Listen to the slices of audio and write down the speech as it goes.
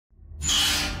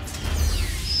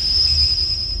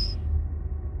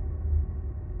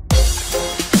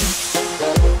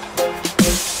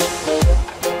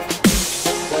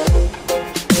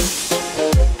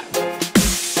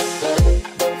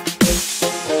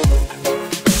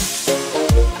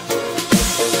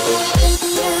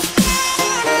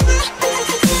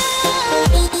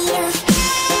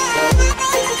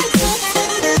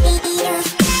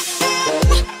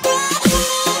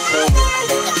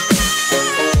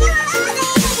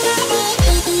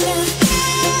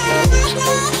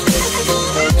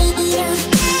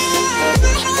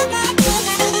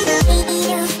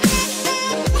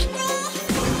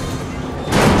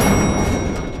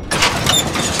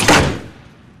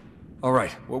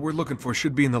Alright, what we're looking for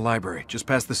should be in the library, just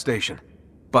past the station.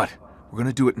 But, we're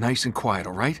gonna do it nice and quiet,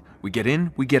 alright? We get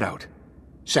in, we get out.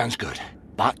 Sounds good.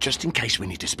 But just in case we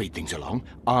need to speed things along,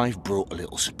 I've brought a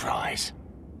little surprise.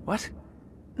 What?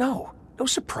 No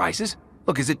surprises.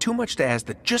 Look, is it too much to ask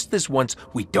that just this once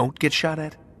we don't get shot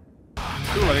at?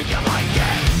 Too late.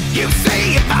 You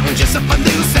say if I'm just up a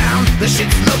new sound, the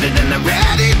shit's loaded and they're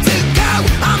ready to go.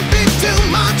 I'm big too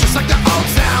much, just like the old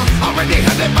sound. Already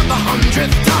heard it for the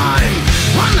 100th time.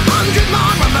 100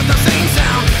 more of the same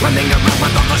sound, running around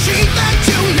with all the shit that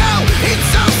you know. It's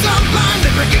so sublime,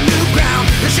 they're breaking new ground.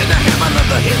 You should have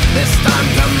another hit this time,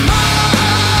 come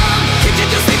on. Can't you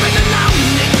just leave it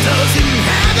alone? It doesn't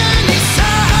have any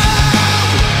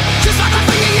sound. Just stop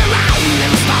flinging around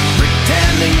and stop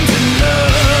pretending to know.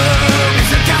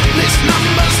 Countless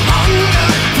numbers longer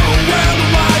for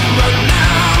worldwide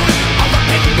renown. All the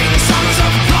piping sons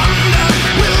of thunder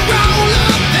will roll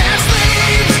up their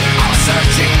sleeves, all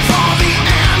searching for the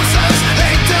answers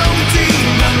they don't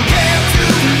even care to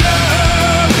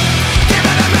know. Give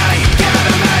it to me,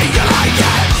 you like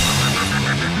it.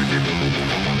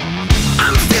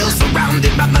 I'm still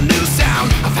surrounded by the new sound.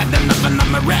 I've had enough and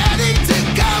I'm ready to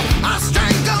go. I'll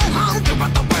strangle home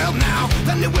throughout the world now.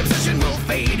 The new obsession will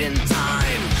fade in time.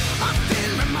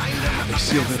 They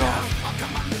sealed it off.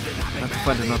 I'll have to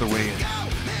find another way in.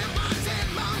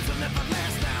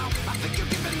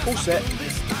 All set.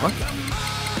 What?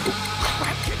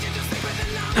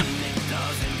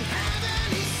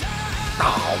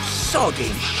 Oh,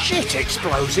 sodding shit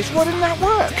explosives. Why didn't that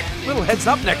work? Little heads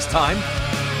up next time.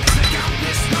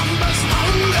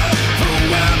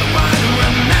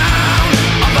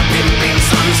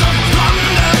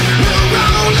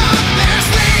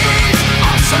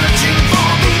 Searching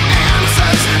for the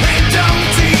answers they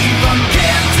don't even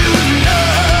care to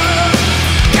know.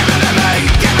 Give it to me,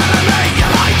 you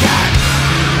like it.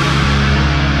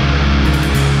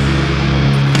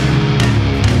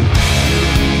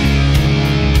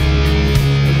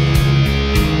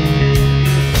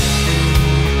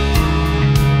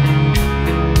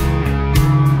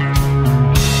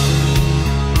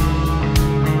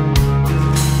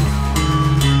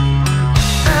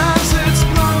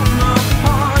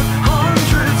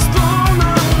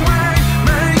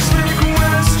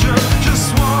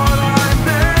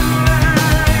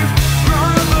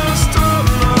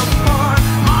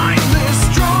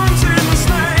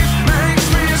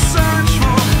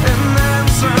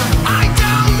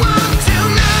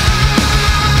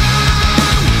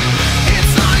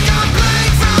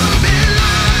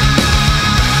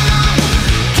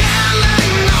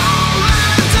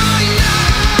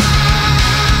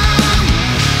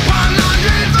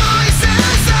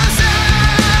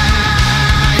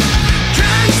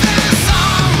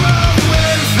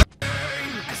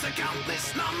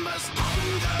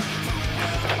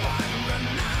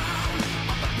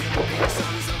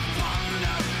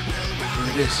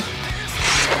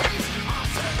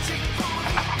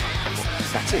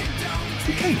 That's it.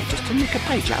 We came here just to nick a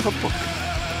page out of a book.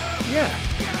 Yeah,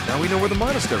 now we know where the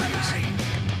monastery is.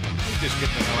 Just get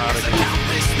the hell out of here.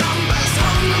 Countless numbers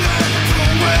hunger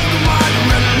for worldwide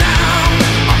renown.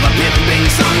 All the pimping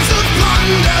sons of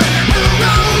thunder will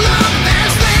roll up their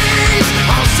sleeves,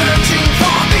 all searching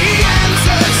for the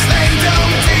answers they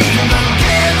don't even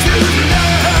care to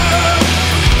know.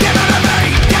 Give it to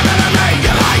me,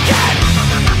 you like it.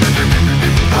 To me,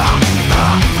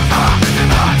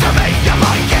 you like it. To me, you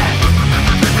like it.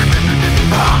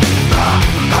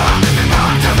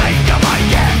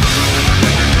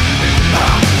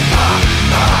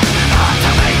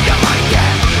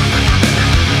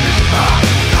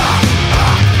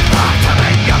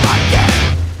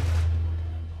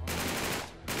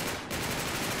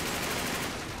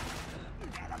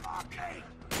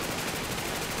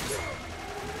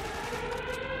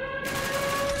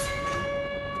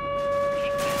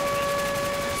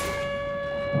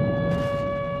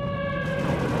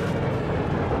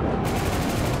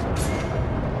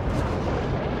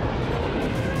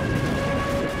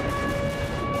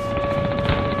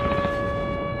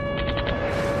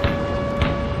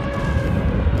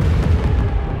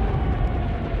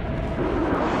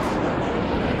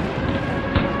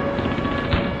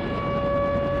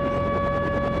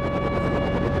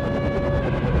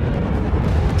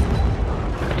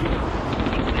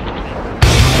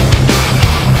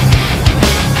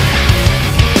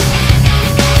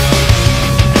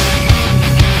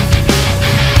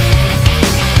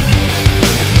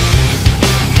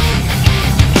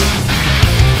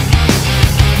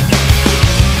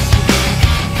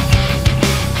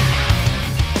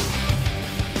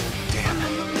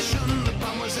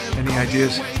 Any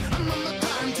ideas?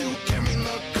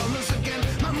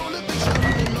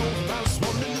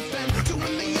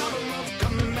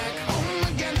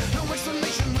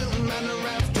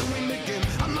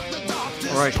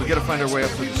 Mike, we gotta find our way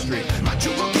up to the street. My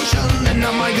true vocation and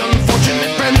not my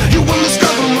unfortunate friend. You will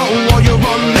struggle while you're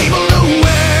unable to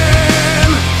win.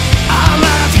 I'll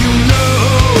have you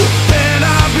know that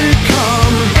I've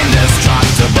become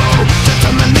indestructible.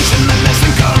 Determination and less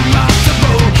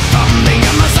incorruptible. From the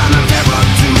Amazon of terror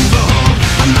to behold.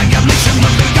 Annihilation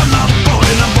will be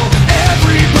unavoidable.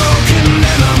 Every broken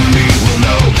enemy will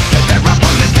know that they're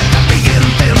opponent that be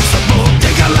invincible.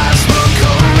 Take a last look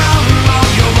around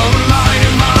while you're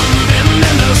alive. I'm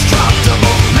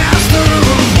indestructible, master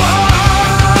of war.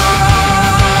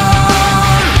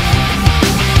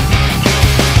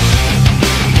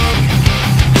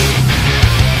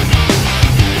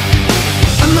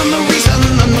 Another reason,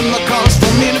 another cause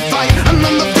for me to fight.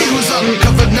 Another fuse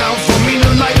uncovered now for me to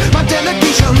light. My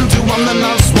dedication to one that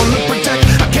I want to protect.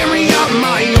 I carry out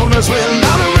my orders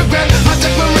without a regret. My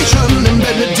declaration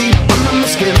embedded deep under my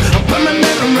skin. A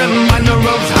permanent reminder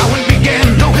of how it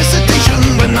began. No hesitation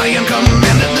when I am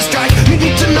commanded to strike. You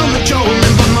need to know that you're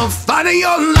in the fight of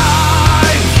your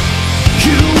life.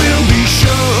 You will be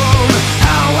shown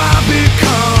how I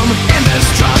become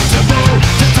indestructible.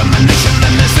 Determination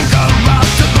and is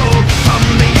incorruptible. From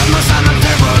the Amazon of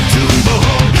terror to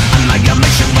behold.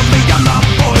 Annihilation will be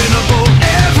unavoidable.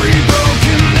 Every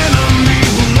broken enemy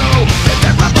will know that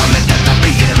they're opponent that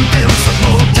be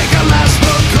invincible. Take a last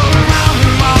look around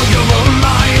while you're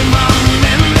alive. I'm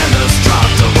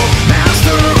indestructible,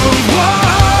 master of war.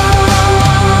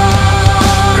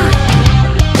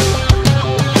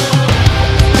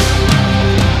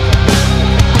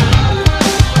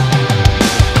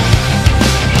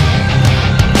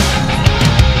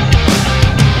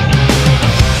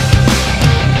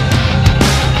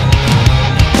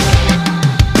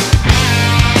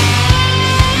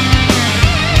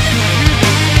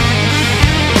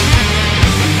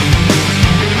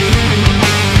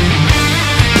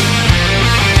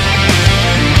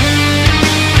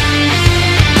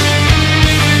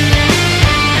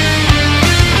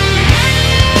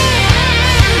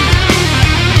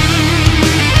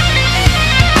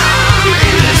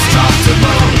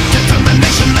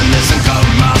 Determination and is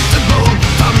incorruptible.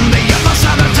 From the other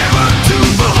side of terror to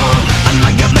behold.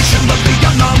 Annihilation will be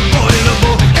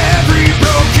unavoidable. Every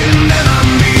broken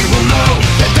enemy will know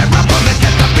that they're opponent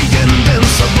that be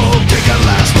invincible. Take a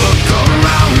last look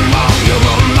around while you're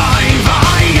alive.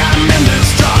 I am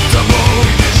indestructible.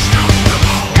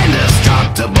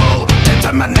 Indestructible.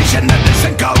 Determination that is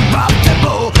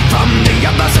incorruptible. From the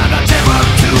other side of terror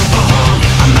to behold.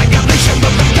 Annihilation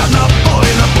will be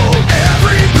unavoidable.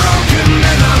 Every broken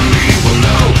enemy will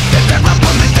know that they're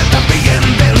opponent that be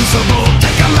invincible.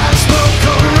 Take a last look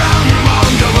around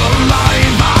while you're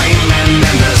alive. I'm an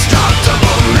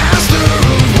indestructible master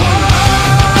of war.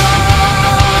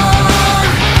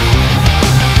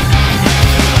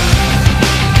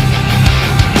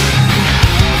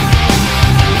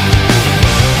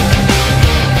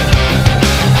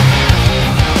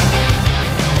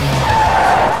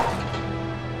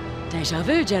 Deja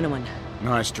vu, gentlemen.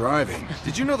 Nice driving.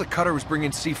 Did you know the cutter was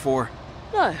bringing C4?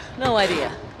 No, no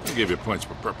idea. I'll give you points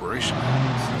for preparation. No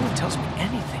one tells me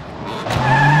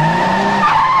anything.